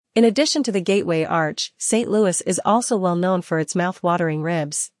In addition to the Gateway Arch, St. Louis is also well known for its mouth-watering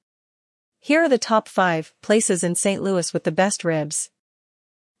ribs. Here are the top 5 places in St. Louis with the best ribs.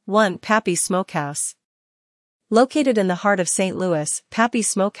 1. Pappy's Smokehouse. Located in the heart of St. Louis, Pappy's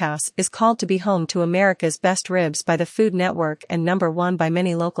Smokehouse is called to be home to America's best ribs by the Food Network and #1 by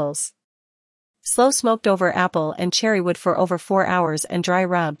many locals. Slow smoked over apple and cherry wood for over 4 hours and dry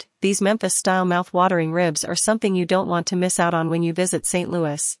rubbed, these Memphis-style mouth-watering ribs are something you don't want to miss out on when you visit St.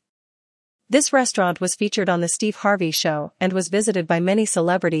 Louis. This restaurant was featured on The Steve Harvey Show and was visited by many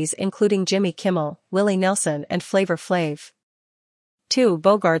celebrities including Jimmy Kimmel, Willie Nelson and Flavor Flav. 2.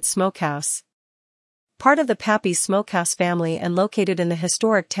 Bogart's Smokehouse. Part of the Pappy's Smokehouse family and located in the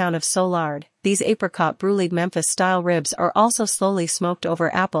historic town of Soulard, these apricot bruleed Memphis-style ribs are also slowly smoked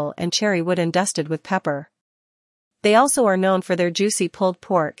over apple and cherry wood and dusted with pepper. They also are known for their juicy pulled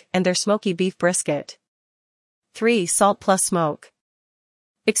pork and their smoky beef brisket. 3. Salt Plus Smoke.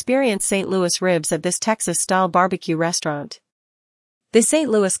 Experience St. Louis ribs at this Texas-style barbecue restaurant. The St.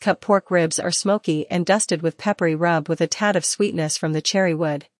 Louis cut pork ribs are smoky and dusted with peppery rub with a tad of sweetness from the cherry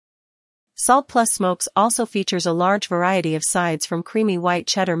wood. Salt Plus Smokes also features a large variety of sides from creamy white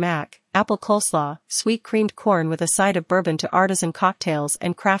cheddar mac, apple coleslaw, sweet creamed corn with a side of bourbon to artisan cocktails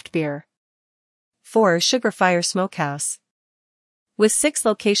and craft beer. 4. Sugar Fire Smokehouse. With 6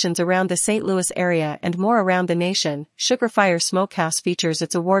 locations around the St. Louis area and more around the nation, Sugar Fire Smokehouse features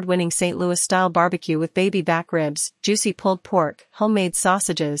its award-winning St. Louis-style barbecue with baby back ribs, juicy pulled pork, homemade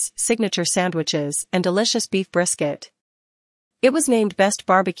sausages, signature sandwiches, and delicious beef brisket. It was named Best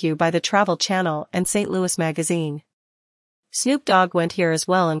Barbecue by the Travel Channel and St. Louis Magazine. Snoop Dogg went here as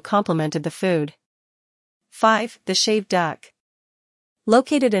well and complimented the food. 5. The Shaved Duck.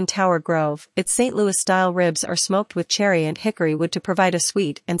 Located in Tower Grove, its St. Louis-style ribs are smoked with cherry and hickory wood to provide a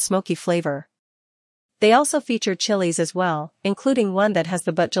sweet and smoky flavor. They also feature chilies as well, including one that has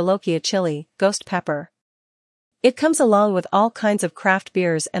the Jolokia chili, ghost pepper. It comes along with all kinds of craft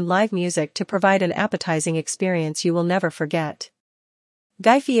beers and live music to provide an appetizing experience you will never forget.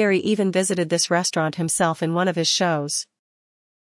 Guy Fieri even visited this restaurant himself in one of his shows.